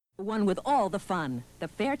One with all the fun. The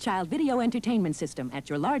Fairchild Video Entertainment System at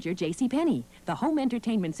your larger JCPenney. The home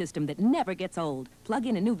entertainment system that never gets old. Plug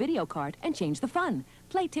in a new video cart and change the fun.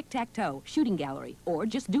 Play tic-tac-toe, shooting gallery, or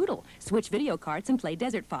just doodle. Switch video carts and play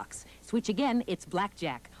Desert Fox. Switch again, it's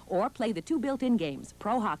blackjack. Or play the two built-in games,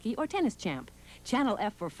 Pro Hockey or Tennis Champ. Channel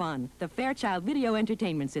F for fun. The Fairchild Video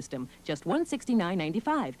Entertainment System. Just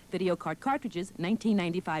 $169.95. Video cart cartridges,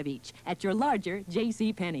 $19.95 each. At your larger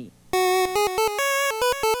JCPenney.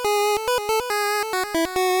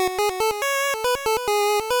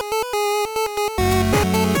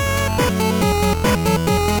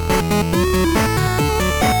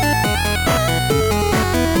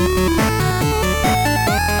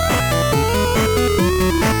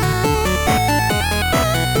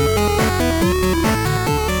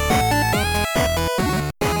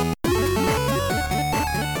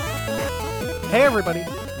 Hey everybody,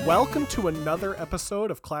 welcome to another episode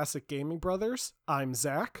of Classic Gaming Brothers. I'm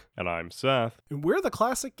Zach. And I'm Seth. And we're the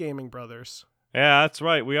Classic Gaming Brothers. Yeah, that's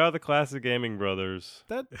right. We are the Classic Gaming Brothers.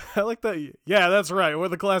 I like that. Yeah, that's right. We're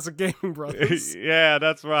the Classic Gaming Brothers. Yeah,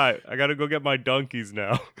 that's right. I gotta go get my donkeys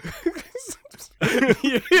now.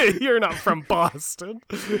 You're not from Boston.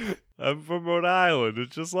 I'm from Rhode Island.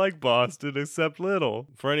 It's just like Boston, except little.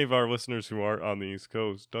 For any of our listeners who aren't on the East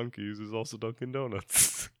Coast, Donkeys is also Dunkin'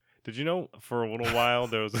 Donuts. Did you know for a little while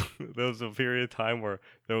there was a period of time where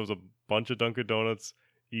there was a bunch of Dunkin' Donuts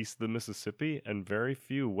east of the Mississippi and very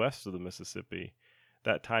few west of the Mississippi?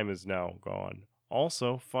 That time is now gone.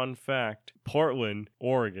 Also, fun fact, Portland,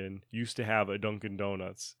 Oregon used to have a Dunkin'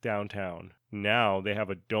 Donuts downtown. Now they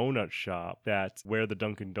have a donut shop that's where the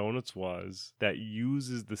Dunkin' Donuts was that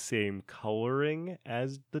uses the same coloring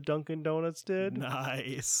as the Dunkin' Donuts did.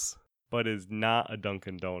 Nice. But is not a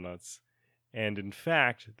Dunkin' Donuts. And in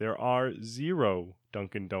fact, there are 0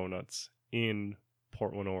 Dunkin' Donuts in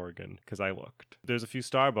Portland, Oregon, because I looked. There's a few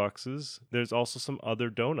Starbuckses. There's also some other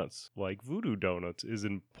donuts, like Voodoo Donuts is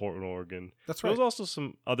in Portland, Oregon. That's right. There's also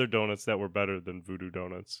some other donuts that were better than Voodoo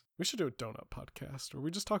Donuts. We should do a donut podcast where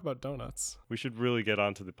we just talk about donuts. We should really get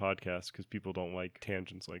onto the podcast because people don't like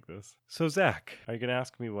tangents like this. So, Zach, are you going to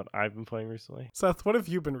ask me what I've been playing recently? Seth, what have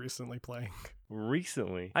you been recently playing?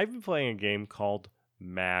 Recently, I've been playing a game called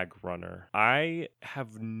Mag Runner. I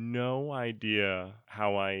have no idea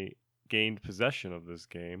how I gained possession of this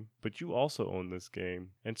game, but you also own this game,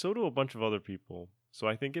 and so do a bunch of other people. So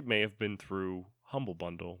I think it may have been through Humble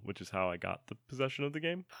Bundle, which is how I got the possession of the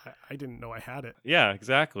game. I didn't know I had it. Yeah,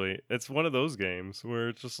 exactly. It's one of those games where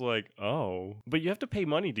it's just like, oh, but you have to pay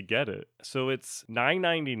money to get it. So it's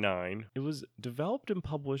 $9.99. It was developed and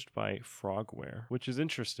published by Frogware, which is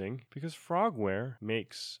interesting because Frogware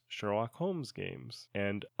makes Sherlock Holmes games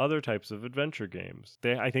and other types of adventure games.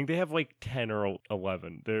 I think they have like 10 or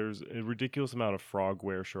 11. There's a ridiculous amount of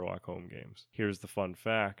Frogware Sherlock Holmes games. Here's the fun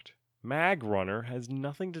fact. Mag Runner has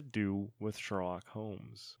nothing to do with Sherlock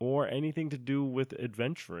Holmes or anything to do with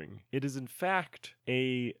adventuring. It is in fact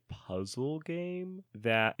a puzzle game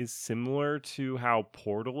that is similar to how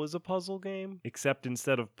Portal is a puzzle game, except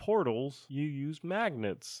instead of portals, you use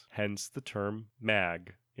magnets, hence the term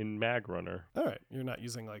mag in Mag Runner. All right, you're not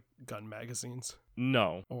using like gun magazines?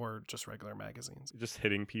 No. Or just regular magazines? Just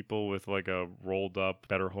hitting people with like a rolled up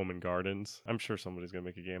Better Home and Gardens. I'm sure somebody's going to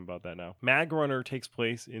make a game about that now. Mag Runner takes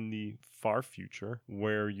place in the far future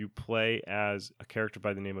where you play as a character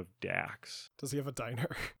by the name of Dax. Does he have a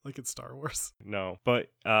diner like in Star Wars? No,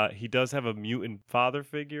 but he does have a mutant father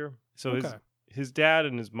figure. So okay. His dad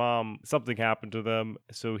and his mom, something happened to them,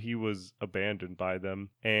 so he was abandoned by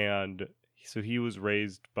them, and so he was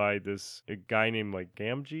raised by a guy named like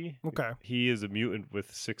Gamgee. Okay. He is a mutant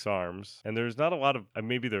with 6 arms. And there's not a lot of,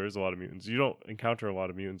 maybe there is a lot of mutants. You don't encounter a lot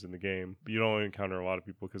of mutants in the game. You don't encounter a lot of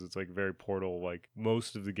people because it's like very Portal. Like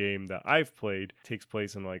most of the game that I've played takes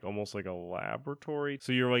place in like almost like a laboratory.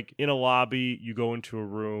 So you're like in a lobby, you go into a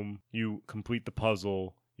room, you complete the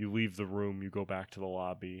puzzle. You leave the room, you go back to the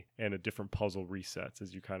lobby, and a different puzzle resets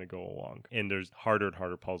as you kind of go along. And there's harder and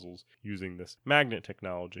harder puzzles using this magnet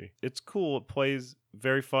technology. It's cool. It plays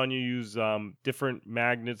very fun. You use different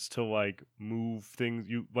magnets to like move things.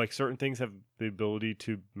 You like certain things have the ability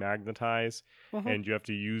to magnetize, and you have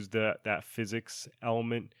to use that physics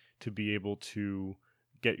element to be able to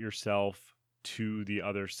get yourself to the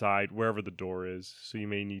other side, wherever the door is. So you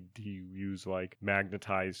may need to use like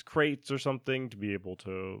magnetized crates or something to be able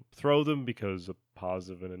to throw them because a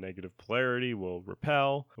positive and a negative polarity will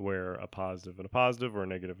repel, where a positive and a positive or a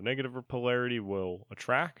negative and negative polarity will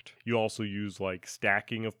attract. You also use like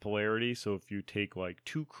stacking of polarity. So if you take like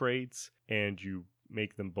 2 crates and you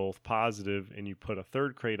make them both positive and you put a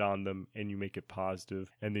third crate on them and you make it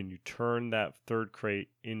positive and then you turn that third crate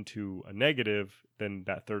into a negative, then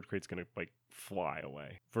that third crate's going to like fly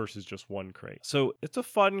away versus just one crate. So it's a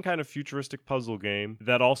fun kind of futuristic puzzle game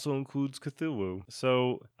that also includes Cthulhu.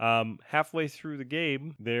 So halfway through the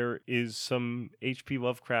game, there is some H.P.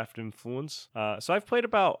 Lovecraft influence. So I've played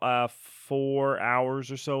about 4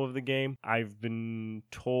 hours or so of the game. I've been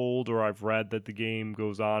told or I've read that the game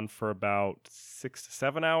goes on for about 6 to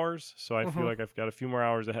 7 hours. So I feel like I've got a few more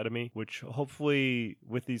hours ahead of me, which hopefully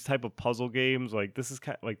with these type of puzzle games, like this is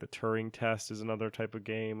kind of like the Turing test is another type of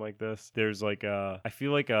game like this. There's like I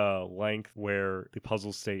feel like a length where the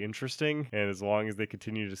puzzles stay interesting, and as long as they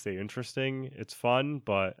continue to stay interesting, it's fun.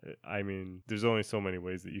 But I mean, there's only so many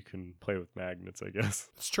ways that you can play with magnets, I guess.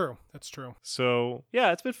 It's true. That's true. So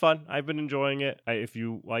yeah, it's been fun. I've been enjoying it. If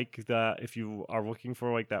you like that, if you are looking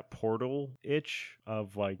for like that Portal itch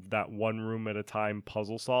of like that one room at a time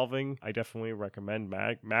puzzle solving, I definitely recommend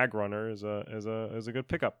Mag Runner as a good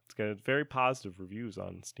pickup. It's got very positive reviews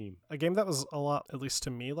on Steam. A game that was a lot, at least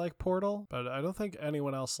to me, like Portal, but I don't think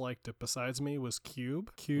anyone else liked it besides me, was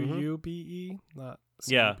Cube. Qube, not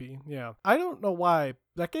Snoopy. Yeah. I don't know why.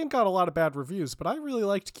 That game got a lot of bad reviews, but I really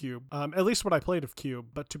liked Cube, at least what I played of Cube.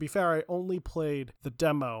 But to be fair, I only played the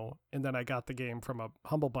demo, and then I got the game from a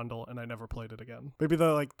Humble Bundle, and I never played it again. Maybe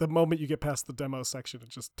the moment you get past the demo section, it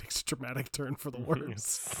just takes a dramatic turn for the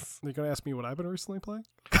worse. You're going to ask me what I've been recently playing?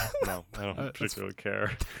 No, I don't particularly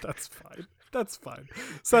care. That's fine. That's fine.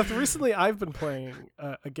 Seth, recently I've been playing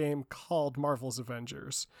a game called Marvel's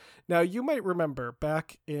Avengers. Now, you might remember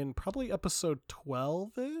back in probably episode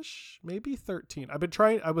 12-ish, maybe 13.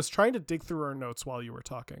 I was trying to dig through our notes while you were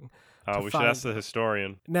talking. We should ask the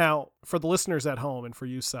historian. Now, for the listeners at home and for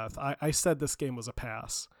you, Seth, I said this game was a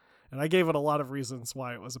pass. And I gave it a lot of reasons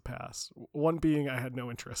why it was a pass. One being I had no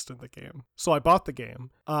interest in the game. So I bought the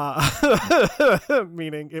game,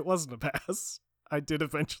 meaning it wasn't a pass. I did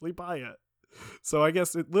eventually buy it. So I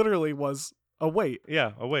guess it literally was a wait.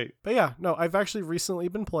 Yeah, a wait. But yeah, no, I've actually recently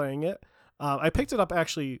been playing it. I picked it up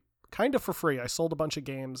actually kind of for free. I sold a bunch of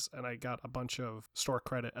games and I got a bunch of store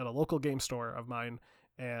credit at a local game store of mine.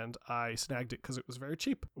 And I snagged it because it was very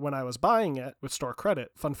cheap. When I was buying it with store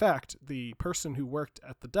credit, fun fact, the person who worked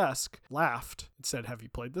at the desk laughed and said, "Have you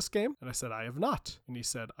played this game?" And I said, "I have not." And he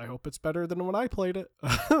said, "I hope it's better than when I played it."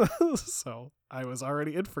 So I was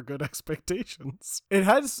already in for good expectations. It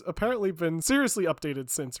has apparently been seriously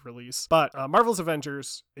updated since release, but Marvel's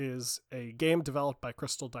Avengers is a game developed by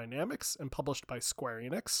Crystal Dynamics and published by Square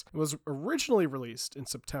Enix. It was originally released in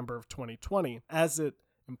September of 2020. As it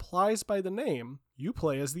implies by the name, you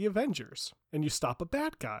play as the Avengers and you stop a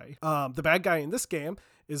bad guy. The bad guy in this game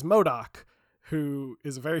is MODOK, who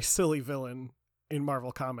is a very silly villain in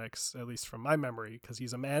Marvel Comics, at least from my memory, because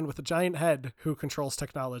he's a man with a giant head who controls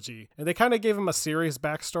technology. And they kind of gave him a serious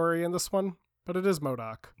backstory in this one, but it is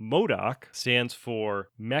MODOK. MODOK stands for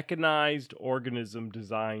Mechanized Organism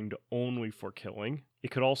Designed Only for Killing.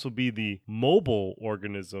 It could also be the Mobile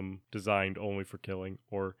Organism Designed Only for Killing,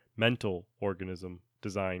 or Mental Organism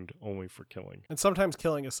Designed Only for Killing. And sometimes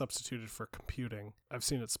killing is substituted for computing. I've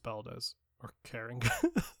seen it spelled as, or caring.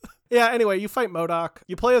 Yeah, anyway, you fight MODOK.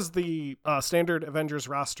 You play as the standard Avengers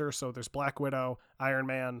roster, so there's Black Widow, Iron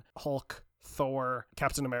Man, Hulk, Thor,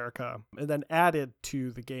 Captain America. And then added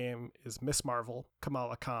to the game is Miss Marvel,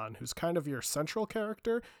 Kamala Khan, who's kind of your central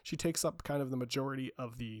character. She takes up kind of the majority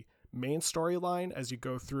of the main storyline as you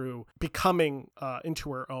go through becoming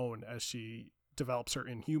into her own as she develops her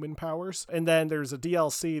inhuman powers. And then there's a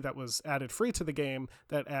DLC that was added free to the game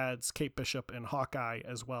that adds Kate Bishop and Hawkeye,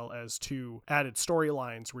 as well as 2 added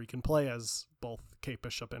storylines where you can play as both Kate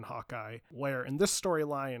Bishop and Hawkeye, where in this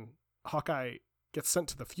storyline, Hawkeye gets sent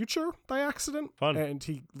to the future by accident. Fun. And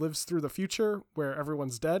he lives through the future where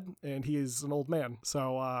everyone's dead and he is an old man.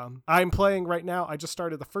 So I'm playing right now. I just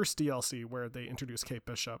started the first DLC where they introduce Kate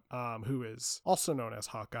Bishop, who is also known as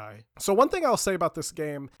Hawkeye. So one thing I'll say about this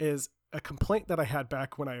game is a complaint that I had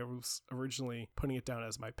back when I was originally putting it down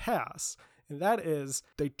as my pass. And that is,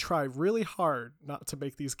 they try really hard not to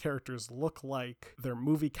make these characters look like their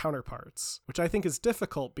movie counterparts, which I think is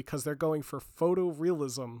difficult because they're going for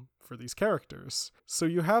photorealism for these characters. So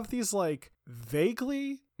you have these like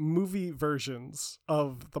vaguely movie versions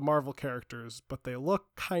of the Marvel characters, but they look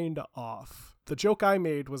kind of off. The joke I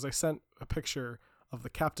made was I sent a picture of the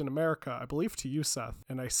Captain America, I believe to you, Seth,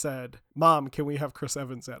 and I said, "Mom, can we have Chris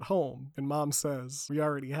Evans at home?" And Mom says, "We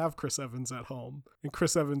already have Chris Evans at home." And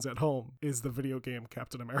Chris Evans at home is the video game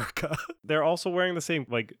Captain America. They're also wearing the same,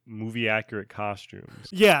 like, movie-accurate costumes.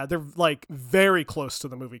 Yeah, they're, like, very close to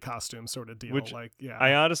the movie costume sort of deal. Which like, yeah.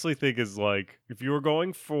 I honestly think is, like, if you were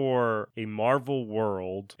going for a Marvel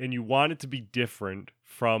world and you want it to be different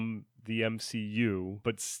from the MCU,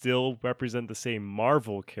 but still represent the same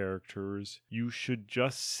Marvel characters, you should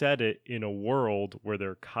just set it in a world where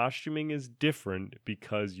their costuming is different,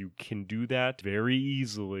 because you can do that very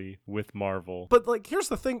easily with Marvel. But like, here's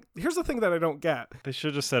the thing that I don't get. They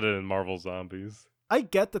should just set it in Marvel Zombies. I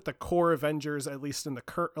get that the core Avengers, at least in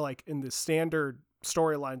the standard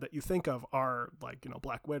storyline that you think of, are like,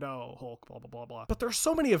 Black Widow, Hulk, blah blah blah blah. But there's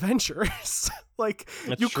so many Avengers. Like,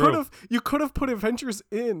 That's you true. could have put Avengers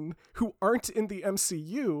in who aren't in the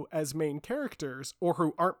MCU as main characters, or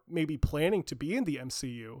who aren't maybe planning to be in the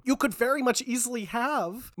MCU. You could very much easily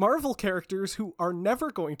have Marvel characters who are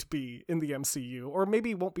never going to be in the MCU, or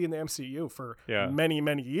maybe won't be in the MCU for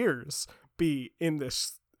many years, be in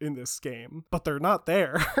this game, but they're not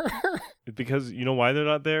there. Because you know why they're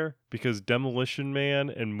not there? Because Demolition Man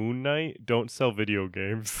and Moon Knight don't sell video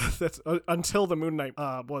games. That's until the Moon Knight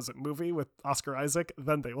movie with Oscar Isaac,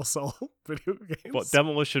 then they will sell video games. Well,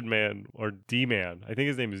 Demolition Man, or D-Man, I think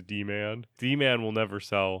his name is D-Man. D-Man will never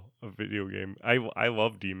sell a video game. I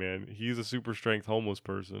love D-Man. He's a super strength homeless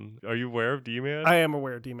person. Are you aware of D-Man? I am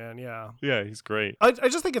aware of D-Man, yeah. Yeah, he's great. I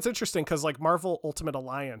just think it's interesting because like Marvel Ultimate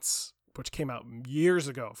Alliance, which came out years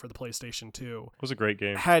ago for the PlayStation 2, It was a great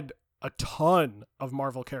game. had a ton of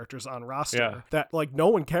Marvel characters on roster that like no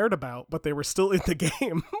one cared about, but they were still in the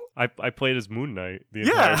game. I played as Moon Knight the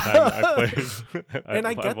entire time I played. And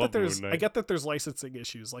I get love that there's licensing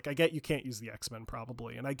issues. Like, I get you can't use the X-Men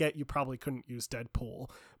probably, and I get you probably couldn't use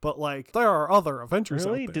Deadpool, but like there are other Avengers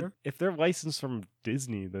out there. If they're licensed from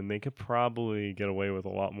Disney, then they could probably get away with a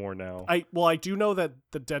lot more now. I do know that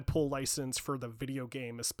the Deadpool license for the video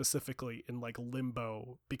game is specifically in like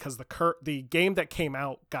limbo because the game that came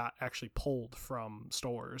out got actually pulled from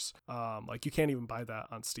stores. Like, you can't even buy that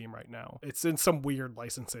on Steam right now. It's in some weird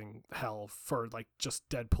licensing hell for like just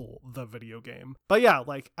Deadpool the video game. But yeah,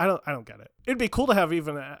 like I don't get it. It'd be cool to have it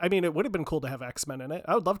would have been cool to have X-Men in it.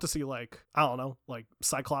 I would love to see like, I don't know, like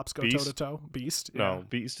Cyclops go toe to toe. Beast. No,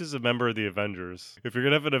 Beast is a member of the Avengers. If you're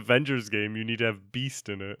gonna have an Avengers game, you need to have Beast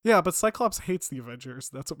in it. Yeah, but Cyclops hates the Avengers.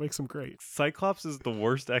 That's what makes him great. Cyclops is the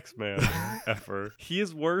worst X-Man ever. He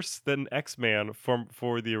is worse than X-Man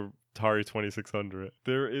for the Atari 2600.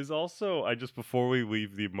 There is also, before we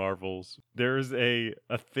leave the Marvels, there is a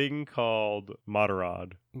thing called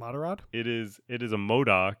Motorod. Motorod? It is a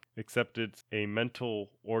MODOK, except it's a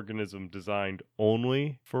mental organism designed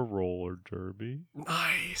only for roller derby.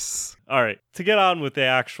 Nice. All right, to get on with the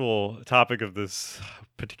actual topic of this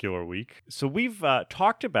particular week. So we've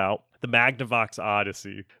talked about the Magnavox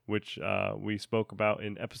Odyssey, which we spoke about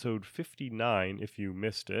in episode 59, if you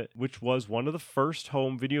missed it, which was one of the first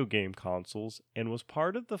home video game consoles and was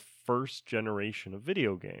part of the first generation of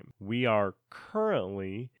video game. We are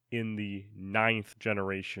currently in the 9th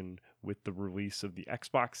generation with the release of the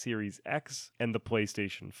Xbox Series X and the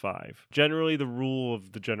PlayStation 5. Generally, the rule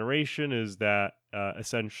of the generation is that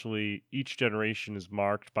essentially each generation is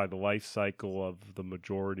marked by the life cycle of the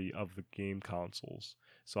majority of the game consoles.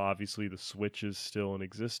 So obviously the Switch is still in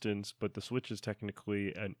existence, but the Switch is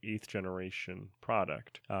technically an 8th generation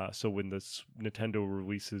product. So when Nintendo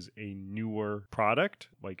releases a newer product,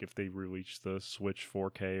 like if they release the Switch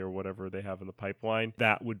 4K or whatever they have in the pipeline,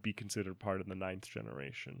 that would be considered part of the 9th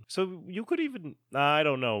generation. So you could even, I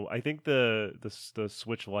don't know. I think the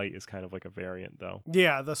Switch Lite is kind of like a variant though.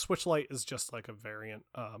 Yeah, the Switch Lite is just like a variant.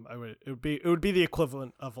 It would be the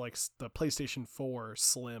equivalent of like the PlayStation 4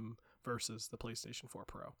 Slim versus the PlayStation 4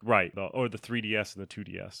 Pro. Right, or the 3DS and the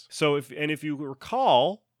 2DS. So if you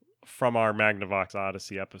recall from our Magnavox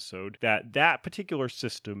Odyssey episode, that particular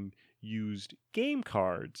system used game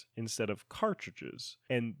cards instead of cartridges.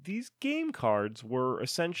 And these game cards were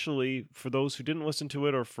essentially, for those who didn't listen to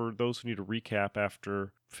it or for those who need a recap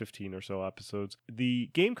after 15 or so episodes, the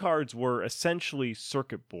game cards were essentially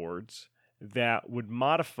circuit boards that would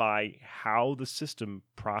modify how the system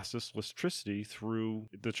processed electricity through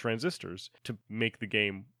the transistors to make the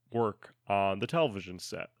game work on the television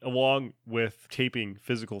set, along with taping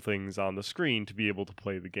physical things on the screen to be able to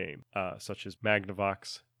play the game, such as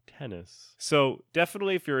Magnavox Tennis. So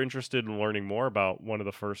definitely, if you're interested in learning more about one of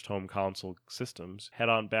the first home console systems, head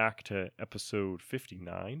on back to episode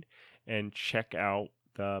 59 and check out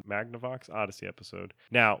the Magnavox Odyssey episode.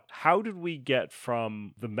 Now, how did we get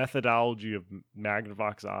from the methodology of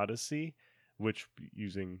Magnavox Odyssey, which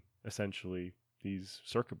using essentially these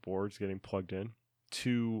circuit boards getting plugged in,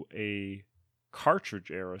 to a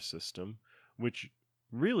cartridge era system, which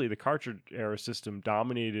really the cartridge era system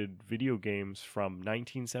dominated video games from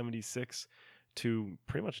 1976 to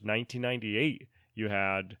pretty much 1998. You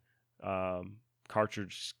had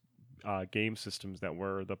cartridge game systems that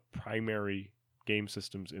were the primary game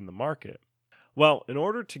systems in the market. Well, in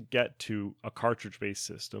order to get to a cartridge-based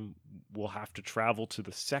system, we'll have to travel to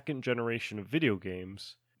the second generation of video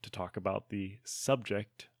games to talk about the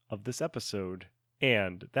subject of this episode.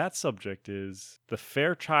 And that subject is the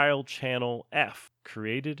Fairchild Channel F,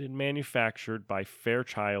 created and manufactured by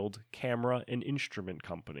Fairchild Camera and Instrument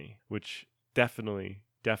Company, which definitely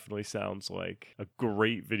sounds like a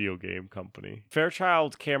great video game company.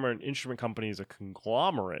 Fairchild Camera and Instrument Company is a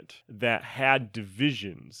conglomerate that had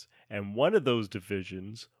divisions, and one of those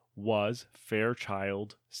divisions was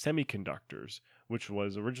Fairchild Semiconductors, which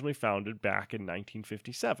was originally founded back in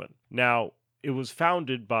 1957. Now, it was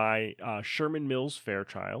founded by Sherman Mills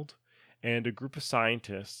Fairchild and a group of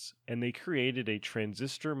scientists, and they created a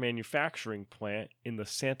transistor manufacturing plant in the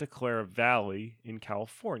Santa Clara Valley in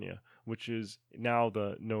California, which is now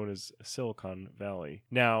known as Silicon Valley.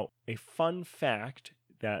 Now, a fun fact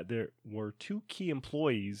that there were two key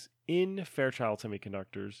employees in Fairchild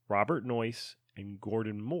Semiconductors, Robert Noyce and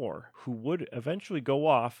Gordon Moore, who would eventually go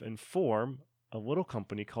off and form a little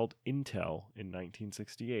company called Intel in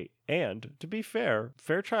 1968. And to be fair,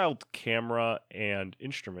 Fairchild Camera and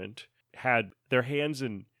Instrument had their hands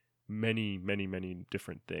in many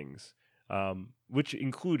different things, which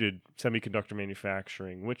included semiconductor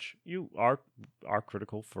manufacturing, which you are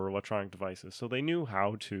critical for electronic devices. So they knew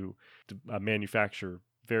how to manufacture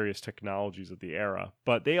various technologies of the era,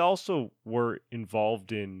 but they also were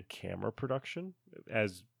involved in camera production,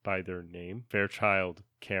 as by their name, Fairchild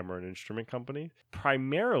Camera and Instrument Company.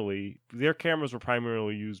 Primarily, their cameras were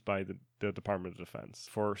primarily used by the Department of Defense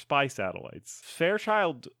for spy satellites.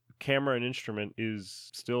 Fairchild Camera and Instrument is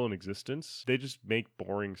still in existence. They just make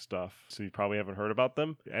boring stuff, so you probably haven't heard about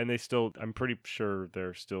them. And I'm pretty sure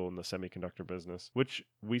they're still in the semiconductor business, which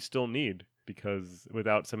we still need, because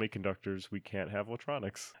without semiconductors, we can't have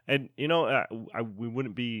electronics. And, we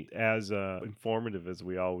wouldn't be as informative as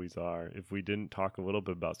we always are if we didn't talk a little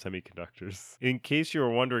bit about semiconductors. In case you were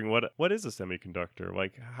wondering, what is a semiconductor?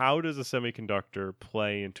 Like, how does a semiconductor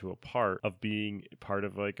play into a part of being part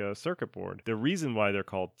of like a circuit board? The reason why they're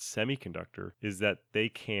called semiconductor is that they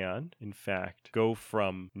can, in fact, go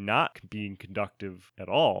from not being conductive at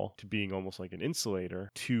all to being almost like an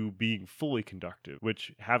insulator to being fully conductive,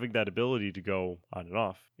 which having that ability to go on and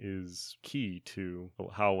off is key to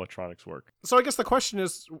how electronics work. So I guess the question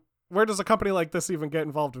is, where does a company like this even get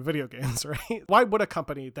involved in video games, right? Why would a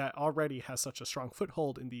company that already has such a strong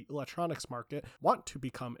foothold in the electronics market want to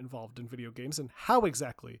become involved in video games, and how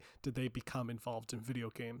exactly did they become involved in video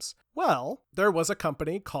games? Well, there was a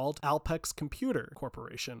company called Alpex Computer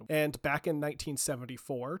Corporation, and back in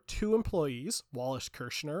 1974, two employees, Wallace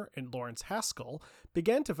Kirschner and Lawrence Haskell,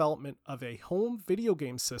 began development of a home video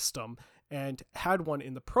game system and had one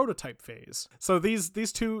in the prototype phase. So these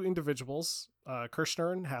two individuals,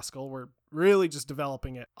 Kirschner and Haskell, were really just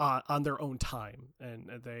developing it on their own time. And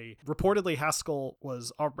they reportedly, Haskell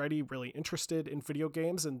was already really interested in video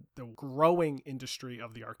games and the growing industry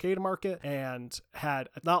of the arcade market, and had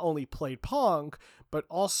not only played Pong, but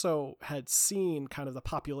also had seen kind of the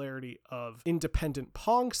popularity of independent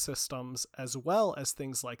Pong systems, as well as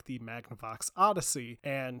things like the Magnavox Odyssey,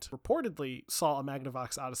 and reportedly saw a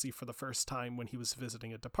Magnavox Odyssey for the first time when he was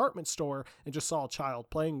visiting a department store and just saw a child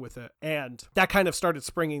playing with it. And that kind of started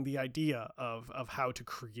springing the idea of how to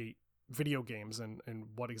create video games and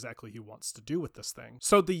what exactly he wants to do with this thing.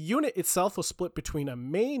 So the unit itself was split between a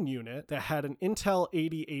main unit that had an Intel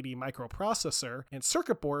 8080 microprocessor and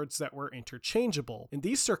circuit boards that were interchangeable. And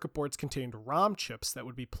these circuit boards contained ROM chips that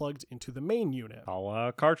would be plugged into the main unit.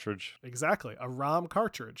 A cartridge. Exactly, a ROM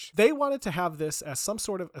cartridge. They wanted to have this as some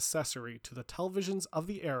sort of accessory to the televisions of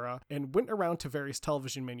the era, and went around to various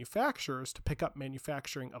television manufacturers to pick up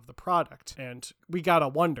manufacturing of the product. And we gotta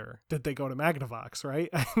wonder, did they go to Magnavox, right?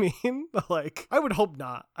 I mean, like, I would hope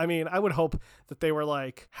not. I mean, I would hope that they were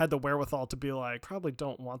like, had the wherewithal to be like, probably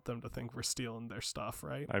don't want them to think we're stealing their stuff,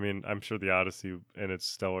 right? I mean, I'm sure the Odyssey and its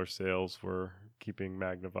stellar sales were keeping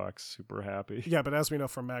Magnavox super happy. Yeah, but as we know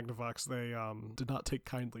from Magnavox, they did not take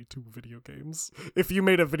kindly to video games. If you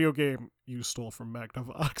made a video game, you stole from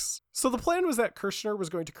Magnavox. So the plan was that Kirschner was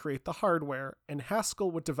going to create the hardware and Haskell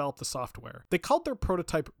would develop the software. They called their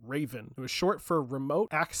prototype Raven. It was short for Remote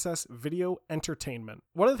Access Video Entertainment.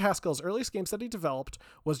 One of Haskell's earliest games that he developed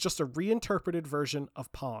was just a reinterpreted version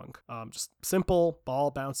of Pong. Just simple ball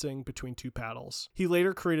bouncing between two paddles. He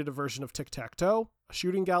later created a version of Tic-Tac-Toe, a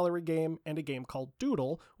shooting gallery game, and a game called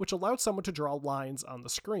Doodle, which allowed someone to draw lines on the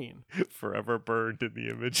screen. Forever burned in the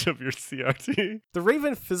image of your CRT. The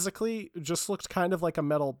Raven physically just looked kind of like a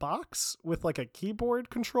metal box with like a keyboard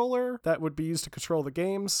controller that would be used to control the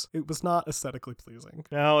games. It was not aesthetically pleasing.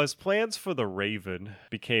 Now, as plans for the Raven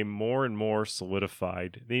became more and more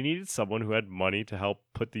solidified, they needed someone who had money to help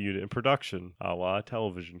put the unit in production, a la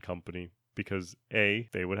television company. Because A,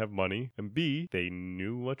 they would have money, and B, they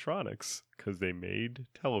knew electronics because they made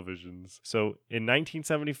televisions. So in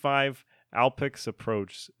 1975, Alpix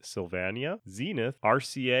approached Sylvania, Zenith,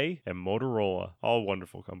 RCA, and Motorola, all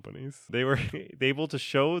wonderful companies. They were able to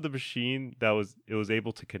show the machine that it was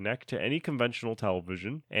able to connect to any conventional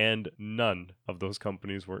television, and none of those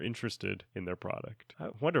companies were interested in their product. I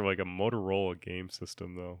wonder, like a Motorola game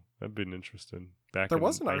system, though. That'd been interesting. There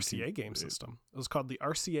was an RCA game system. It was called the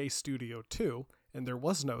RCA Studio 2, and there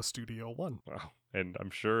was no Studio 1. Wow. And I'm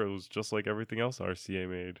sure it was just like everything else RCA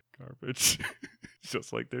made. Garbage.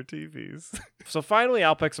 Just like their TVs. So finally,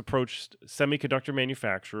 Alpex approached semiconductor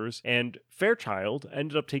manufacturers, and Fairchild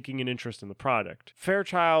ended up taking an interest in the product.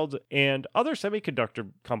 Fairchild and other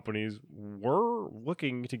semiconductor companies were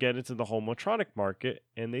looking to get into the home electronic market,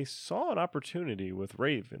 and they saw an opportunity with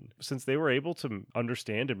Raven. Since they were able to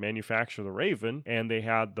understand and manufacture the Raven, and they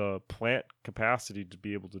had the plant capacity to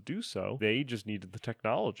be able to do so, they just needed the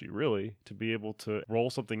technology, really, to be able to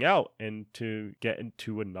roll something out and to get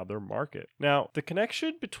into another market. Now, the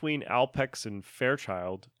connection between Alpex and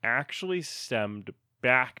Fairchild actually stemmed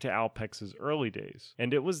back to Alpex's early days.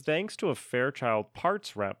 And it was thanks to a Fairchild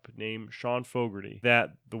parts rep named Sean Fogarty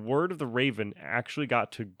that the word of the Raven actually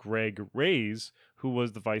got to Greg Reyes, who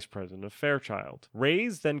was the vice president of Fairchild.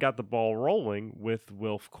 Reyes then got the ball rolling with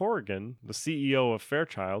Wilf Corrigan, the CEO of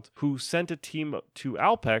Fairchild, who sent a team to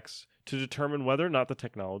Alpex to determine whether or not the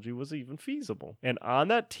technology was even feasible. And on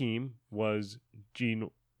that team was Gene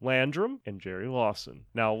Landrum and Jerry Lawson.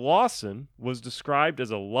 Now, Lawson was described as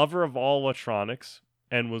a lover of all electronics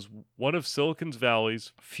and was one of Silicon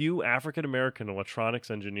Valley's few African-American electronics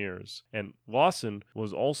engineers. And Lawson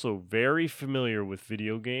was also very familiar with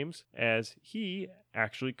video games, as he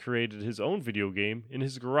actually created his own video game in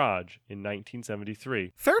his garage in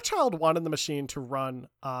 1973. Fairchild wanted the machine to run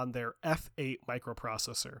on their F8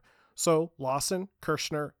 microprocessor. So Lawson,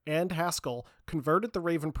 Kirshner, and Haskell converted the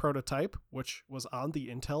Raven prototype, which was on the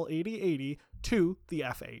Intel 8080, to the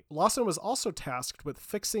F8. Lawson was also tasked with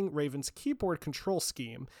fixing Raven's keyboard control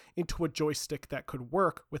scheme into a joystick that could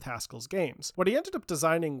work with Haskell's games. What he ended up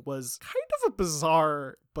designing was kind of a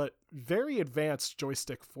bizarre but very advanced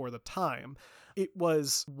joystick for the time. It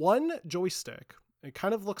was one joystick. It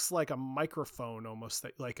kind of looks like a microphone, almost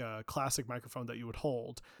like a classic microphone that you would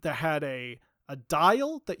hold, that had a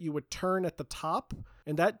dial that you would turn at the top,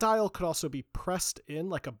 and that dial could also be pressed in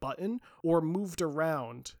like a button or moved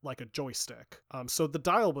around like a joystick. So the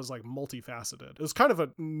dial was like multifaceted. It was kind of a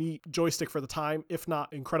neat joystick for the time, if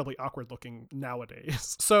not incredibly awkward looking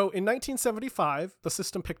nowadays. So in 1975, the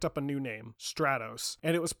system picked up a new name, Stratos,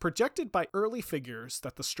 and it was projected by early figures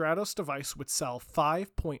that the Stratos device would sell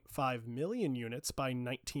 5.5 million units by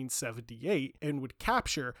 1978 and would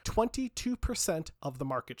capture 22% of the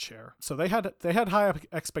market share. So they had high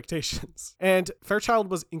expectations. And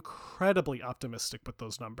Fairchild was incredibly optimistic with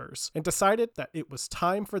those numbers and decided that it was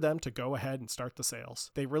time for them to go ahead and start the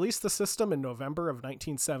sales. They released the system in November of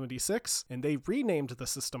 1976, and they renamed the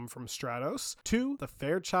system from Stratos to the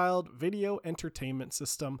Fairchild Video Entertainment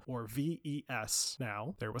System, or VES.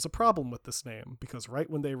 Now, there was a problem with this name, because right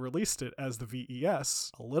when they released it as the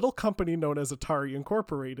VES, a little company known as Atari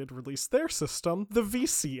Incorporated released their system, the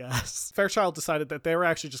VCS. Fairchild decided that they were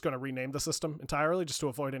actually just going to rename the system entirely just to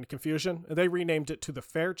avoid any confusion, and they renamed it to the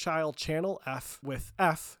Fairchild Channel F, with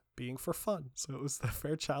F being for fun. So it was the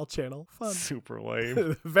Fairchild Channel Fun. Super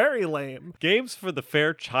lame. Very lame. Games for the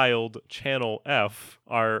Fairchild Channel F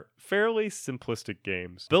are fairly simplistic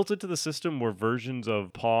games. Built into the system were versions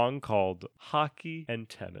of Pong called Hockey and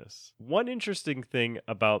Tennis. One interesting thing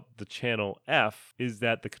about the Channel F is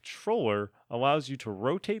that the controller allows you to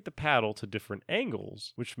rotate the paddle to different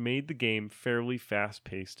angles, which made the game fairly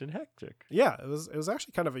fast-paced and hectic. Yeah, it was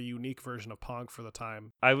actually kind of a unique version of Pong for the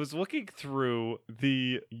time. I was looking through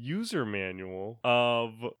the user manual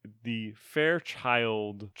of the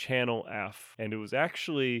Fairchild Channel F, and it was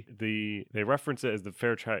actually they reference it as the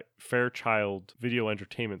Fairchild Video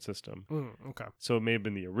Entertainment System. Okay. So it may have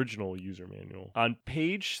been the original user manual. On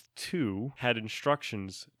page 2 had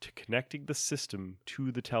instructions to connecting the system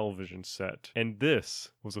to the television set. And this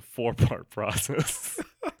was a 4-part process.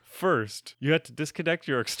 First, you had to disconnect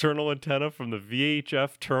your external antenna from the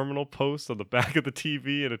VHF terminal post on the back of the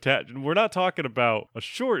TV and attach. And we're not talking about a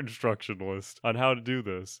short instruction list on how to do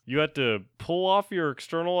this. You had to pull off your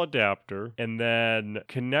external adapter and then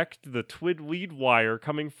connect the twin lead wire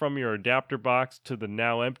coming from your adapter box to the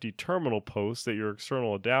now empty terminal post that your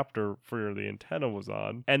external adapter for the antenna was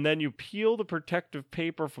on. And then you peel the protective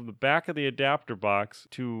paper from the back of the adapter box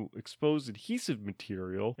to expose adhesive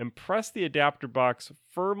material and press the adapter box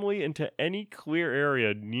firmly into any clear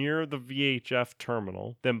area near the VHF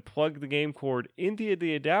terminal. Then plug the game cord into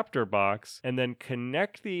the adapter box and then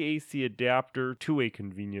connect the AC adapter to a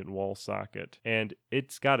convenient wall socket. And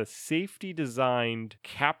it's got a safety designed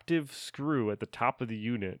captive screw at the top of the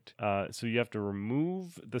unit. So you have to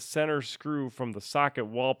remove the center screw from the socket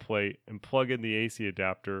wall plate and plug in the AC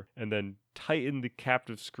adapter and then tighten the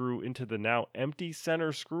captive screw into the now empty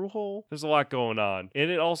center screw hole. There's a lot going on. And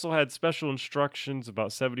it also had special instructions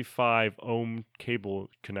about 75 ohm cable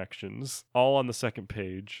connections, all on the second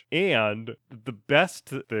page. And the best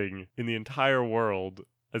thing in the entire world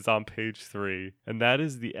is on page 3, and that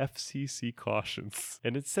is the FCC cautions.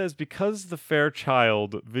 And it says, because the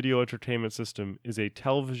Fairchild video entertainment system is a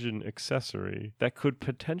television accessory that could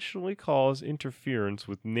potentially cause interference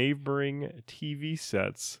with neighboring TV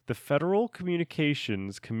sets, the Federal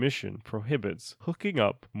Communications Commission prohibits hooking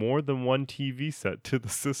up more than one TV set to the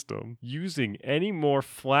system, using any more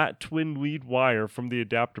flat twin lead wire from the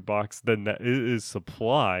adapter box than that is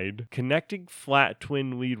supplied, connecting flat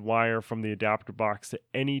twin lead wire from the adapter box to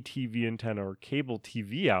any TV antenna or cable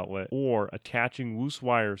TV outlet, or attaching loose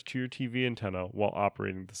wires to your TV antenna while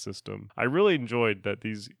operating the system. I really enjoyed that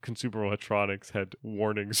these consumer electronics had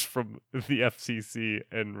warnings from the FCC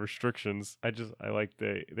and restrictions. I like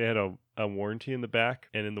they had a warranty in the back,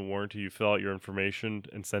 and in the warranty you fill out your information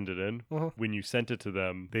and send it in. When you sent it to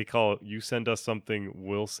them, they call it, you send us something,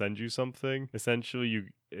 we'll send you something. Essentially,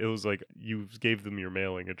 it was like you gave them your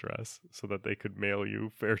mailing address so that they could mail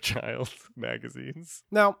you Fairchild magazines.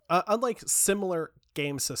 Now, unlike similar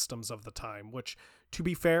game systems of the time, which, to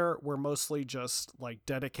be fair, were mostly just like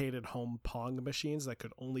dedicated home Pong machines that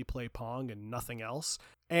could only play Pong and nothing else,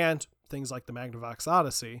 and things like the Magnavox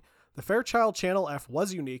Odyssey, the Fairchild Channel F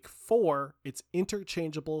was unique for its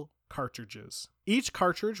interchangeable cartridges. Each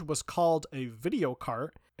cartridge was called a video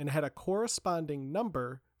cart and had a corresponding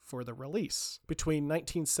number for the release. Between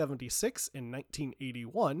 1976 and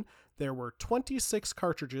 1981, there were 26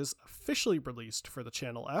 cartridges officially released for the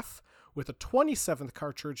Channel F, with a 27th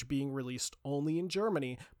cartridge being released only in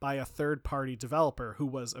Germany by a third-party developer who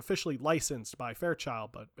was officially licensed by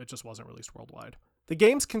Fairchild, but it just wasn't released worldwide. The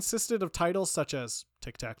games consisted of titles such as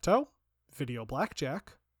Tic-Tac-Toe, Video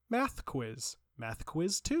Blackjack, Math Quiz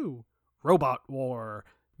 2, Robot War,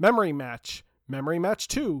 Memory Match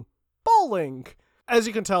 2, Bowling. As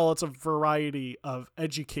you can tell, it's a variety of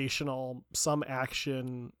educational, some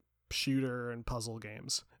action, shooter, and puzzle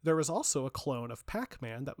games. There was also a clone of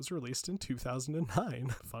Pac-Man that was released in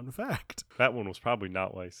 2009. Fun fact. That one was probably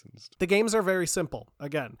not licensed. The games are very simple,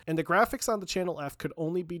 again, and the graphics on the Channel F could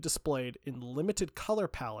only be displayed in limited color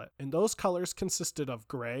palette, and those colors consisted of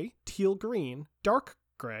gray, teal green, dark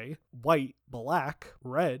gray, white, black,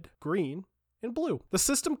 red, green, and blue. The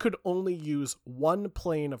system could only use one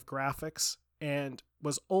plane of graphics and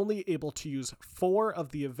was only able to use 4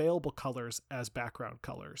 of the available colors as background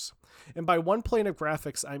colors. And by one plane of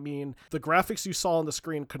graphics, I mean the graphics you saw on the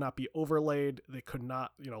screen could not be overlaid. They could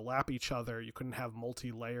not, lap each other. You couldn't have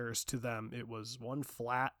multi-layers to them. It was one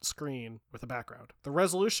flat screen with a background. The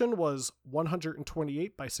resolution was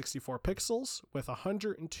 128 by 64 pixels with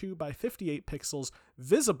 102 by 58 pixels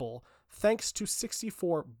visible thanks to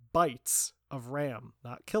 64 bytes of RAM,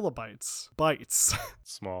 not kilobytes, bytes.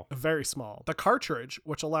 Small. Very small. The cartridge,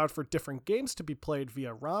 which allowed for different games to be played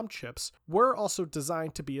via ROM chips, were also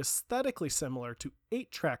designed to be aesthetically similar to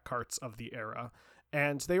 8-track carts of the era,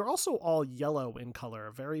 and they were also all yellow in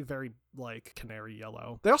color, very, very like canary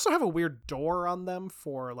yellow. They also have a weird door on them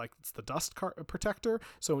for it's the dust protector,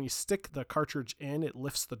 so when you stick the cartridge in, it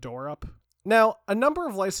lifts the door up. Now, a number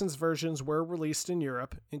of licensed versions were released in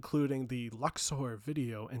Europe, including the Luxor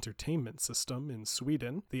Video Entertainment System in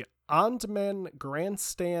Sweden, the Andman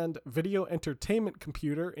Grandstand Video Entertainment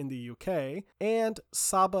Computer in the UK, and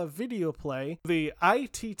Saba Videoplay, the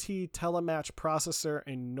ITT Telematch Processor,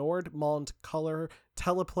 and Nordmont Color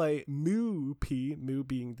Teleplay Mu-P, Mu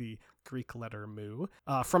being the Greek letter Mu,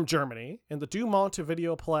 from Germany, and the Dumont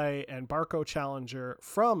Videoplay and Barco Challenger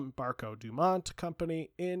from Barco Dumont Company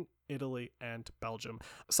in Italy and Belgium.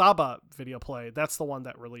 Saba Videoplay, that's the one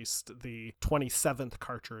that released the 27th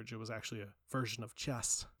cartridge. It was actually a version of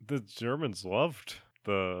chess. The Germans loved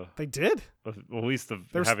They did. at least the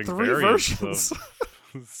There's having 3 variants versions.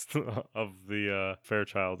 of the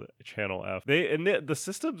Fairchild Channel F. The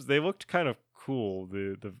systems, they looked kind of cool.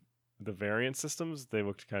 The variant systems, they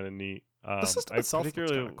looked kind of neat. The system itself looks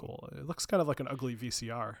kind of cool. It looks kind of like an ugly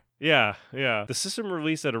VCR. Yeah. The system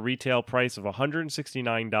released at a retail price of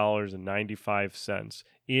 $169.95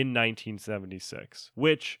 in 1976,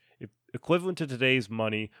 which, if equivalent to today's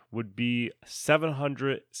money, would be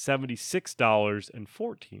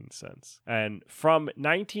 $776.14. And from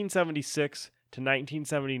 1976 to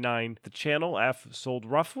 1979, the Channel F sold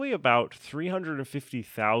roughly about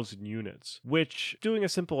 350,000 units, which, doing a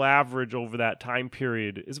simple average over that time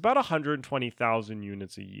period, is about 120,000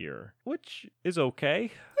 units a year, which is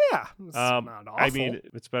okay. Yeah, it's not awful. I mean,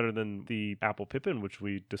 it's better than the Apple Pippin, which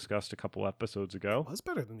we discussed a couple episodes ago. It was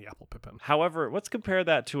better than the Apple Pippin. However, let's compare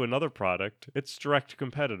that to another product, its direct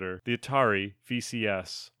competitor, the Atari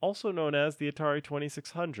VCS, also known as the Atari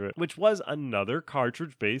 2600, which was another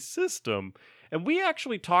cartridge-based system. And we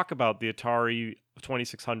actually talk about the Atari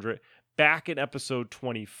 2600 back in episode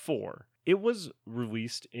 24. It was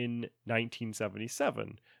released in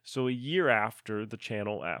 1977, so a year after the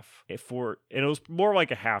Channel F. And it was more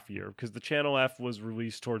like a half year, because the Channel F was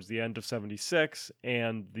released towards the end of 76,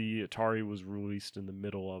 and the Atari was released in the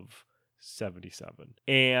middle of 77.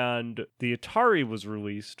 And the Atari was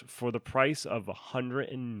released for the price of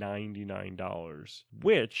 $199,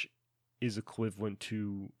 which is equivalent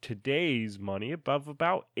to today's money above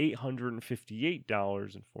about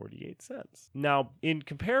 $858.48. Now, in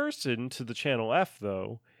comparison to the Channel F,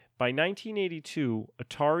 though, by 1982,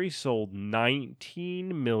 Atari sold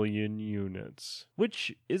 19 million units,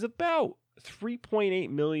 which is about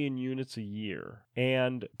 3.8 million units a year.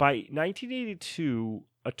 And by 1982,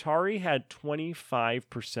 Atari had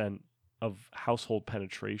 25% of household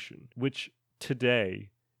penetration, which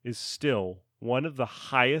today is still one of the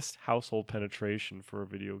highest household penetration for a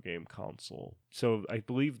video game console. So I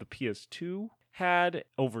believe the PS2 had,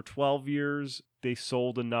 over 12 years, they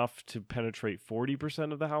sold enough to penetrate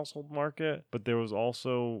 40% of the household market, but there was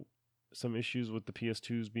also some issues with the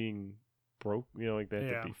PS2s being broke, like they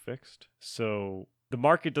had to be fixed. So the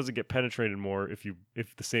market doesn't get penetrated more if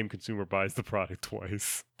the same consumer buys the product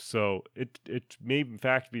twice. So it may in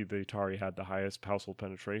fact be the Atari had the highest household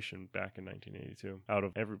penetration back in 1982 out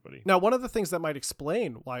of everybody. Now, one of the things that might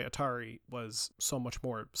explain why Atari was so much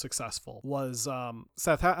more successful was,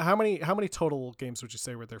 Seth, how many total games would you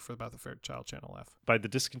say were there for about the Fairchild Channel F? By the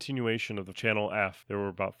discontinuation of the Channel F, there were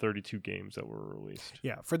about 32 games that were released.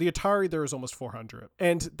 Yeah, for the Atari, there was almost 400.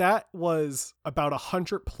 And that was about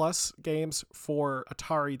 100 plus games for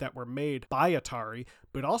Atari that were made by Atari,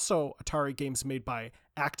 but also Atari games made by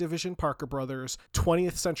Activision, Parker Brothers,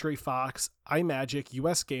 20th Century Fox, iMagic,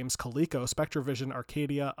 US Games, Coleco, Spectravision,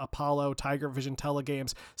 Arcadia, Apollo, Tiger Vision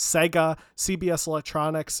Telegames, Sega, CBS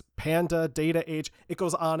Electronics, Panda, Data Age. It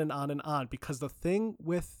goes on and on and on, because the thing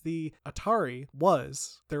with the Atari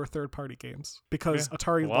was there were third-party games, because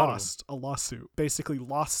Atari lost a lawsuit, basically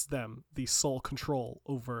lost them the sole control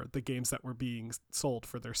over the games that were being sold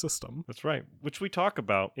for their system. That's right, which we talk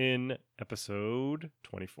about in episode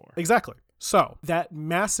 24. Exactly. So that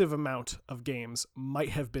massive amount of games might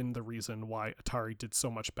have been the reason why Atari did so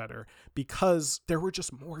much better, because there were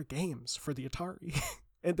just more games for the Atari.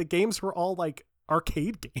 And the games were all like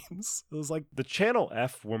arcade games. It was like the Channel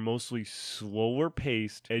F were mostly slower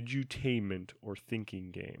paced edutainment or thinking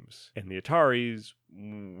games, and the Ataris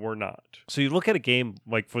were not. So you look at a game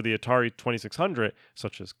like for the Atari 2600,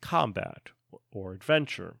 such as Combat or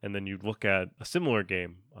Adventure, and then you'd look at a similar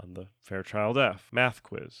game on the Fairchild F, Math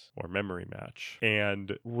Quiz or Memory Match.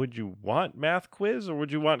 And would you want Math Quiz or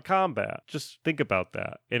would you want Combat? Just think about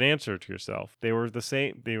that and answer to yourself. They were the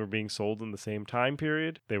same. They were being sold in the same time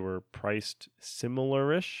period. They were priced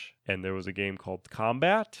similar-ish. And there was a game called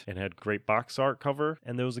Combat and had great box art cover.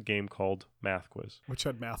 And there was a game called Math Quiz, which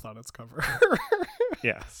had math on its cover.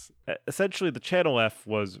 Yes. Essentially, the Channel F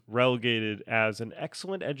was relegated as an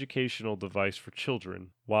excellent educational device for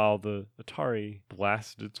children, while the Atari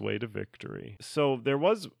blasted its way to victory. So there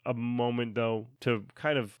was a moment, though, to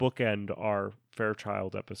kind of bookend our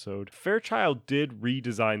Fairchild episode. Fairchild did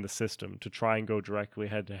redesign the system to try and go directly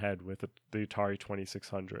head-to-head with the Atari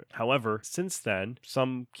 2600. However, since then,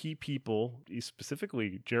 some key people,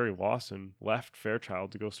 specifically Jerry Lawson, left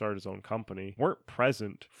Fairchild to go start his own company, weren't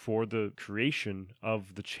present for the creation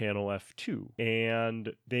of the Channel F2.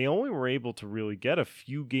 And they only were able to really get a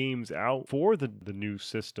few games out for the new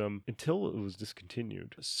system until it was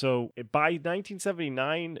discontinued. So by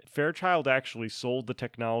 1979, Fairchild actually sold the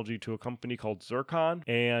technology to a company called called Zircon.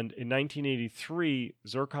 And in 1983,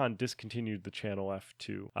 Zircon discontinued the Channel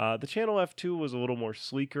F2. The Channel F2 was a little more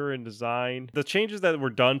sleeker in design. The changes that were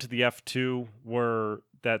done to the F2 were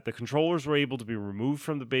that the controllers were able to be removed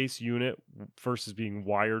from the base unit versus being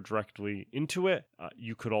wired directly into it.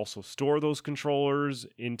 You could also store those controllers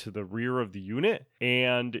into the rear of the unit,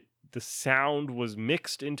 and the sound was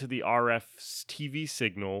mixed into the RF TV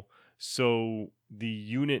signal, so the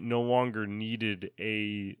unit no longer needed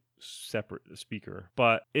a separate speaker.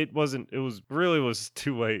 But it was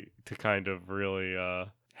too late to kind of really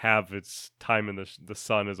have its time in the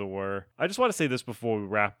sun, as it were. I just want to say this before we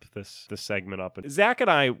wrap this segment up. Zach and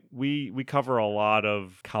I, we cover a lot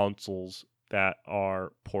of consoles that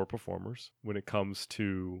are poor performers when it comes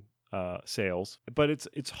to sales, but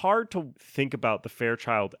it's hard to think about the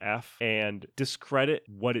Fairchild F and discredit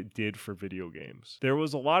what it did for video games. There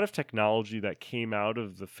was a lot of technology that came out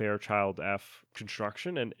of the Fairchild F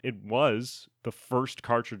construction, and it was the first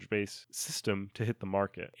cartridge-based system to hit the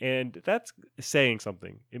market. And that's saying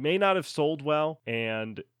something. It may not have sold well,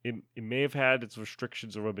 and it may have had its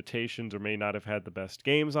restrictions or limitations, or may not have had the best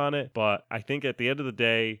games on it, but I think at the end of the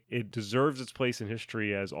day, it deserves its place in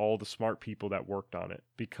history as all the smart people that worked on it.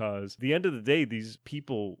 Because at the end of the day, these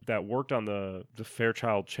people that worked on the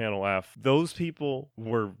Fairchild Channel F, those people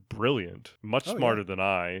were brilliant, much smarter than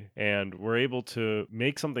I, and were able to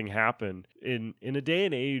make something happen. In a day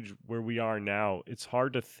and age where we are now, it's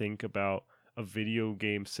hard to think about a video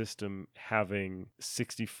game system having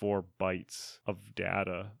 64 bytes of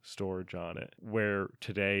data storage on it, where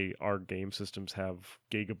today our game systems have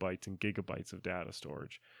gigabytes and gigabytes of data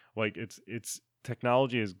storage. Like it's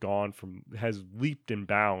technology has leaped and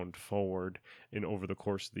bound forward over the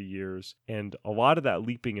course of the years, and a lot of that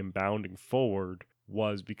leaping and bounding forward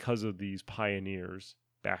was because of these pioneers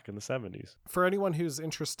back in the 70s. For anyone who's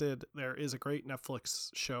interested, there is a great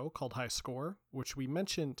Netflix show called High Score, which we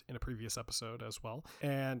mentioned in a previous episode as well.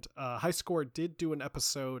 And High Score did do an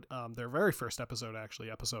episode, their very first episode,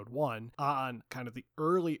 actually, episode 1, on kind of the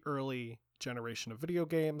early generation of video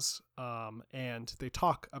games, and they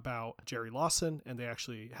talk about Jerry Lawson, and they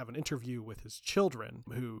actually have an interview with his children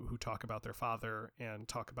who talk about their father and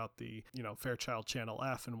talk about the Fairchild Channel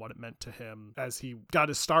F and what it meant to him as he got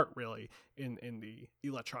his start really in the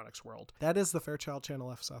electronics world. That is the Fairchild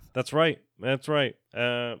Channel F, Seth. That's right.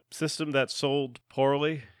 System that sold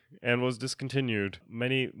poorly and was discontinued.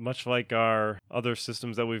 Much like our other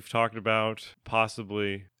systems that we've talked about,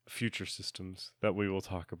 possibly future systems that we will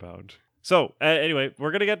talk about. So, anyway,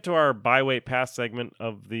 we're going to get to our Buy, Wait, Pass segment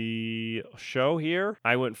of the show here.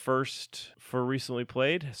 I went first for recently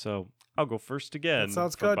played, so I'll go first again. That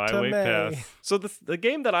sounds for good Buy, to Wait, me. Pass. So the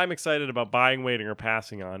game that I'm excited about buying, waiting, or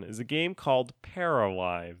passing on is a game called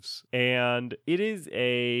Paralives. And it is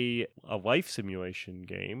a life simulation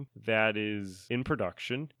game that is in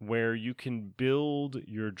production where you can build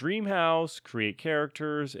your dream house, create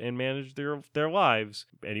characters, and manage their lives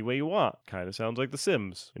any way you want. Kind of sounds like The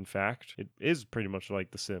Sims. In fact, it is pretty much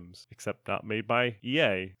like The Sims, except not made by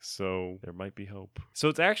EA, so there might be hope. So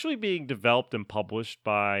it's actually being developed and published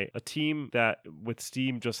by a team that with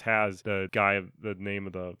Steam just has the name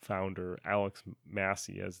of the founder, Alex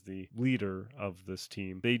Massey, as the leader of this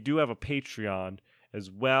team. They do have a Patreon as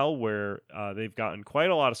well, where they've gotten quite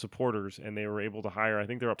a lot of supporters, and they were able to hire, I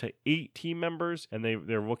think they're up to 8 team members, and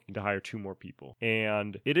they're looking to hire 2 more people.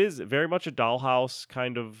 And it is very much a dollhouse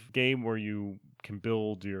kind of game where you can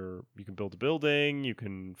build a building, you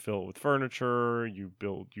can fill it with furniture, you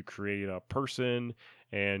create a person,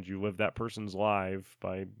 and you live that person's life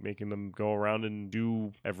by making them go around and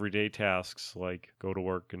do everyday tasks like go to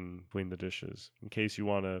work and clean the dishes, in case you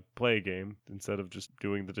want to play a game instead of just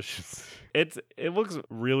doing the dishes. It looks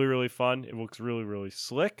really, really fun. It looks really, really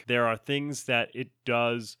slick. There are things that it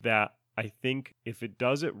does that I think if it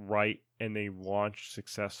does it right and they launch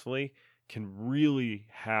successfully, can really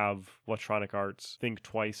have Electronic Arts think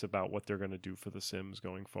twice about what they're going to do for The Sims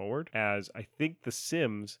going forward, as I think The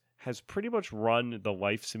Sims has pretty much run the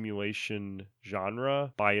life simulation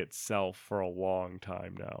genre by itself for a long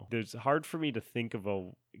time now. It's hard for me to think of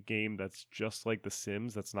a game that's just like The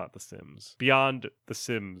Sims that's not The Sims. Beyond The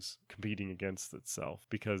Sims competing against itself,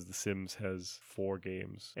 because The Sims has 4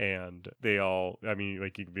 games, and they all, you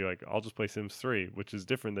could be like, I'll just play Sims 3, which is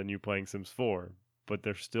different than you playing Sims 4. but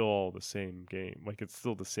they're still all the same game. Like, it's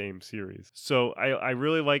still the same series. So I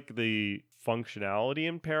really like the functionality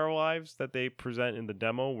in Paralives that they present in the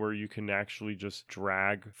demo, where you can actually just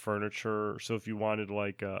drag furniture. So if you wanted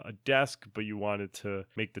like a desk, but you wanted to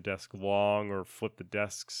make the desk long or flip the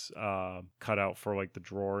desk's cut out for like the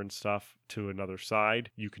drawer and stuff to another side,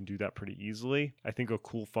 you can do that pretty easily. I think a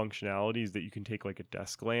cool functionality is that you can take like a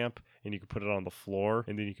desk lamp and you can put it on the floor,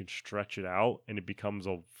 and then you can stretch it out and it becomes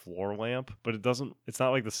a floor lamp. But it's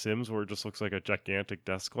not like The Sims where it just looks like a gigantic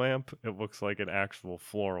desk lamp. It looks like an actual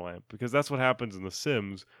floor lamp, because that's what happens in The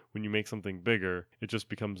Sims. When you make something bigger, it just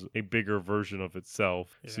becomes a bigger version of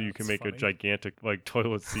itself. Yeah, so you can it's make funny. a gigantic like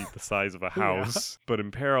toilet seat the size of a house. But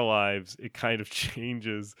in Paralives, it kind of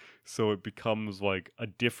changes, so it becomes like a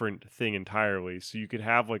different thing entirely. So you could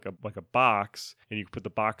have like a box, and you could put the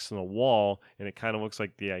box on a wall, and it kind of looks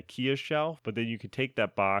like the IKEA shelf. But then you could take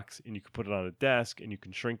that box and you could put it on a desk, and you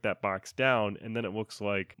can shrink that box down, and then it looks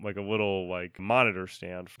like a little like monitor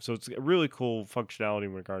stand. So it's a really cool functionality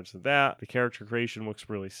in regards to that. The character creation looks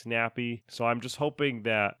really snappy. So I'm just hoping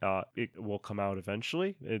that it will come out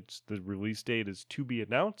eventually. The release date is to be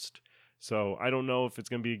announced. So I don't know if it's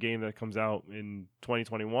going to be a game that comes out in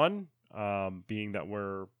 2021, being that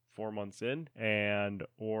we're 4 months in,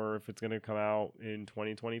 or if it's going to come out in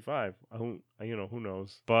 2025. Who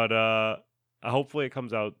knows? But hopefully it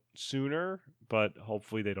comes out sooner, but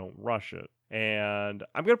hopefully they don't rush it. And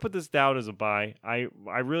I'm going to put this down as a buy. I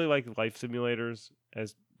really like life simulators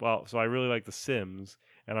as well. So I really like The Sims,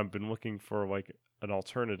 and I've been looking for like an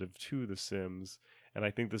alternative to The Sims, and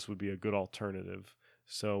I think this would be a good alternative.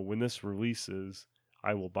 So when this releases,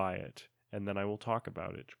 I will buy it, and then I will talk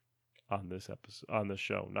about it on this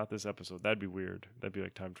show. Not this episode. That'd be weird. That'd be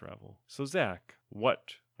like time travel. So Zach,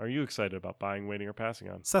 what are you excited about buying, waiting, or passing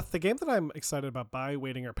on? Seth, the game that I'm excited about buying,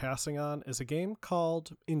 waiting, or passing on is a game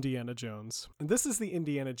called Indiana Jones. And this is the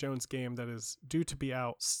Indiana Jones game that is due to be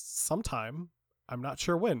out sometime. I'm not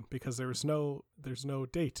sure when, because there's no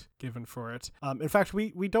date given for it. In fact,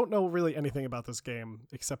 we don't know really anything about this game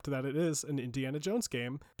except that it is an Indiana Jones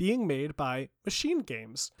game being made by Machine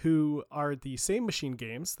Games, who are the same Machine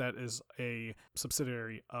Games that is a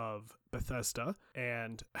subsidiary of Bethesda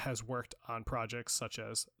and has worked on projects such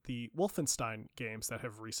as the Wolfenstein games that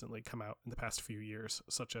have recently come out in the past few years,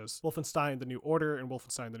 such as Wolfenstein: The New Order and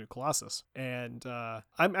Wolfenstein: The New Colossus. And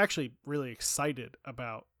I'm actually really excited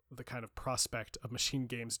about the kind of prospect of Machine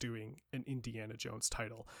Games doing an Indiana Jones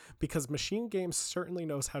title, because Machine Games certainly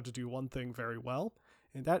knows how to do one thing very well,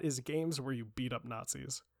 and that is games where you beat up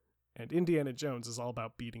Nazis. And Indiana Jones is all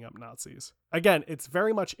about beating up Nazis. Again, it's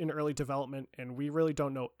very much in early development, and we really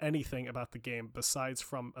don't know anything about the game besides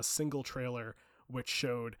from a single trailer which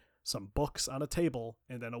showed some books on a table,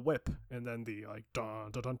 and then a whip, and then the like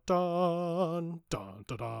dun dun dun dun dun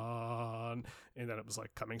dun dun, and then it was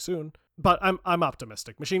like coming soon. But I'm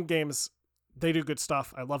optimistic. Machine Games, they do good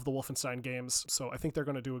stuff. I love the Wolfenstein games, so I think they're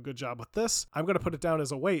going to do a good job with this. I'm going to put it down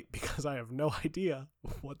as a wait because I have no idea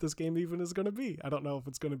what this game even is going to be. I don't know if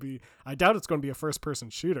it's going to be. I doubt it's going to be a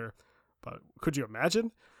first-person shooter, but could you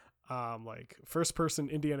imagine? Like first-person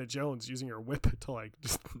Indiana Jones using your whip to like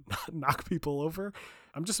just knock people over.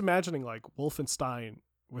 I'm just imagining like Wolfenstein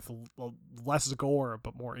with less gore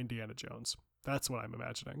but more Indiana Jones. That's what I'm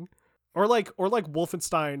imagining. Or like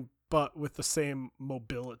Wolfenstein but with the same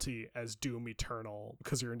mobility as Doom Eternal,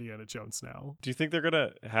 because you're Indiana Jones now. Do you think they're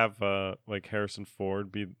gonna have like Harrison Ford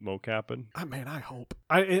be mocapping? Man, I hope.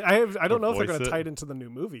 I don't know if they're gonna tie it into the new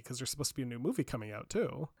movie, because there's supposed to be a new movie coming out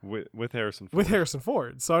too with Harrison Ford. With Harrison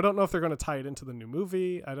Ford. So I don't know if they're gonna tie it into the new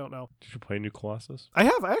movie. I don't know. Did you play New Colossus? I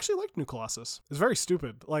have. I actually liked New Colossus. It's very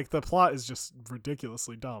stupid. Like the plot is just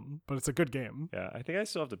ridiculously dumb, but it's a good game. Yeah, I think I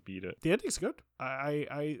still have to beat it. The ending's good. I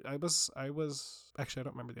was actually, I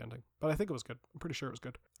don't remember the ending, but I think it was good. I'm pretty sure it was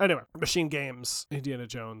good. Anyway, Machine Games, Indiana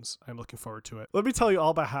Jones. I'm looking forward to it. Let me tell you all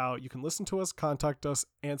about how you can listen to us, contact us,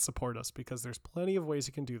 and support us, because there's plenty of ways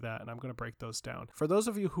you can do that, and I'm going to break those down. For those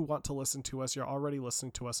of you who want to listen to us, you're already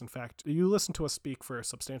listening to us. In fact, you listen to us speak for a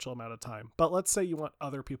substantial amount of time. But let's say you want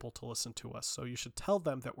other people to listen to us, so you should tell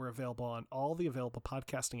them that we're available on all the available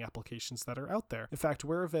podcasting applications that are out there. In fact,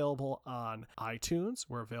 we're available on iTunes,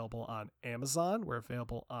 we're available on Amazon, we're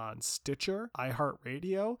available on Stitcher,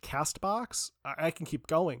 iHeartRadio, CastBox. I can keep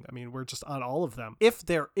going. I mean, we're just on all of them. If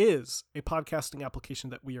there is a podcasting application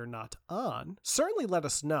that we are not on, certainly let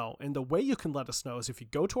us know. And the way you can let us know is if you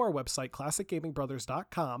go to our website,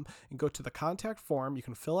 classicgamingbrothers.com, and go to the contact form. You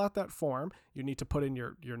can fill out that form. You need to put in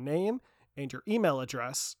your name and your email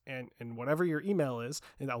address and whatever your email is,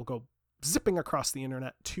 and that will go zipping across the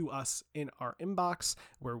internet to us in our inbox,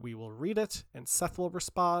 where we will read it and Seth will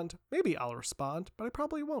respond. Maybe I'll respond, but I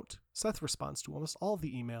probably won't. Seth responds to almost all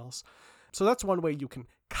the emails. So that's one way you can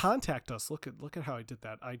contact us. Look at how I did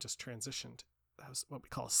that. I just transitioned. That was what we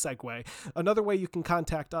call a segue. Another way you can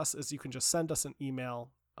contact us is you can just send us an email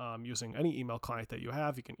using any email client that you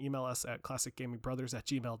have. You can email us at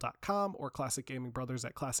classicgamingbrothers@gmail.com or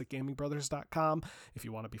classicgamingbrothers@classicgamingbrothers.com if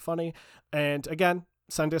you want to be funny. And again,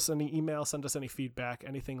 send us any email, send us any feedback,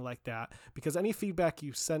 anything like that, because any feedback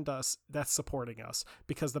you send us, that's supporting us.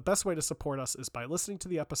 Because the best way to support us is by listening to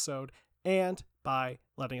the episode and by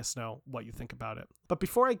letting us know what you think about it. But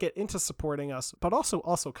before I get into supporting us, but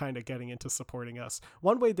also kind of getting into supporting us,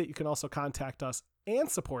 one way that you can also contact us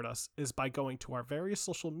and support us is by going to our various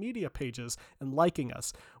social media pages and liking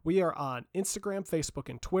us. We are on Instagram, Facebook,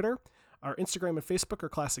 and Twitter. Our Instagram and Facebook are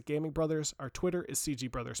Classic Gaming Brothers. Our Twitter is CG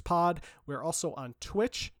Brothers Pod. We're also on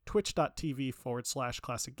Twitch,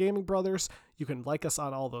 twitch.tv/Classic Gaming Brothers. You can like us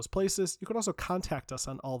on all those places. You can also contact us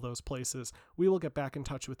on all those places. We will get back in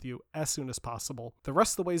touch with you as soon as possible. The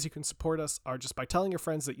rest of the ways you can support us are just by telling your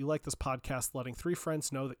friends that you like this podcast. Letting 3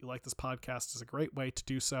 friends know that you like this podcast is a great way to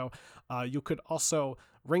do so. You could also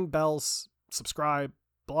ring bells, subscribe,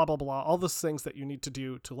 blah, blah, blah, all those things that you need to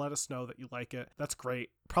do to let us know that you like it. That's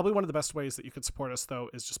great. Probably one of the best ways that you could support us, though,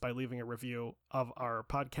 is just by leaving a review of our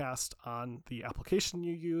podcast on the application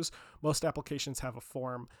you use. Most applications have a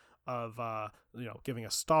form of, giving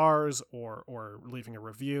us stars or leaving a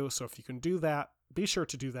review. So if you can do that, be sure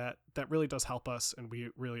to do that. That really does help us, and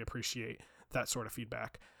we really appreciate that sort of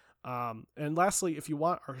feedback. And lastly, if you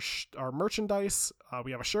want our merchandise,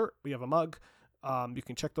 we have a shirt, we have a mug. You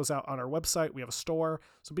can check those out on our website. We have a store,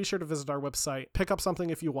 so be sure to visit our website. Pick up something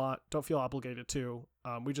if you want. Don't feel obligated to.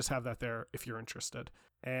 We just have that there if you're interested.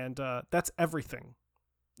 And that's everything.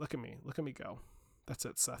 Look at me go. That's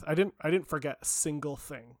it, Seth. I didn't forget a single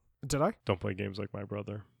thing. Did I? Don't play games like my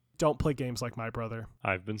brother. Don't play games like my brother.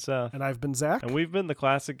 I've been Seth. And I've been Zach. And we've been the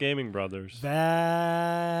Classic Gaming Brothers. That's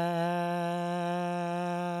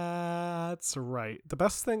right. The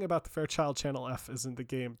best thing about the Fairchild Channel F is in the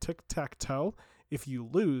game Tic-Tac-Toe. If you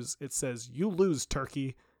lose, it says, "You lose,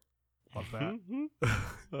 turkey." Love that.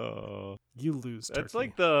 Oh. You lose, turkey. It's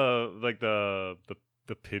like the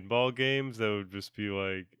pinball games that would just be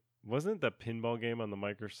like, wasn't it that pinball game on the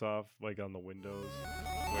Microsoft, like on the Windows,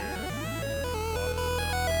 where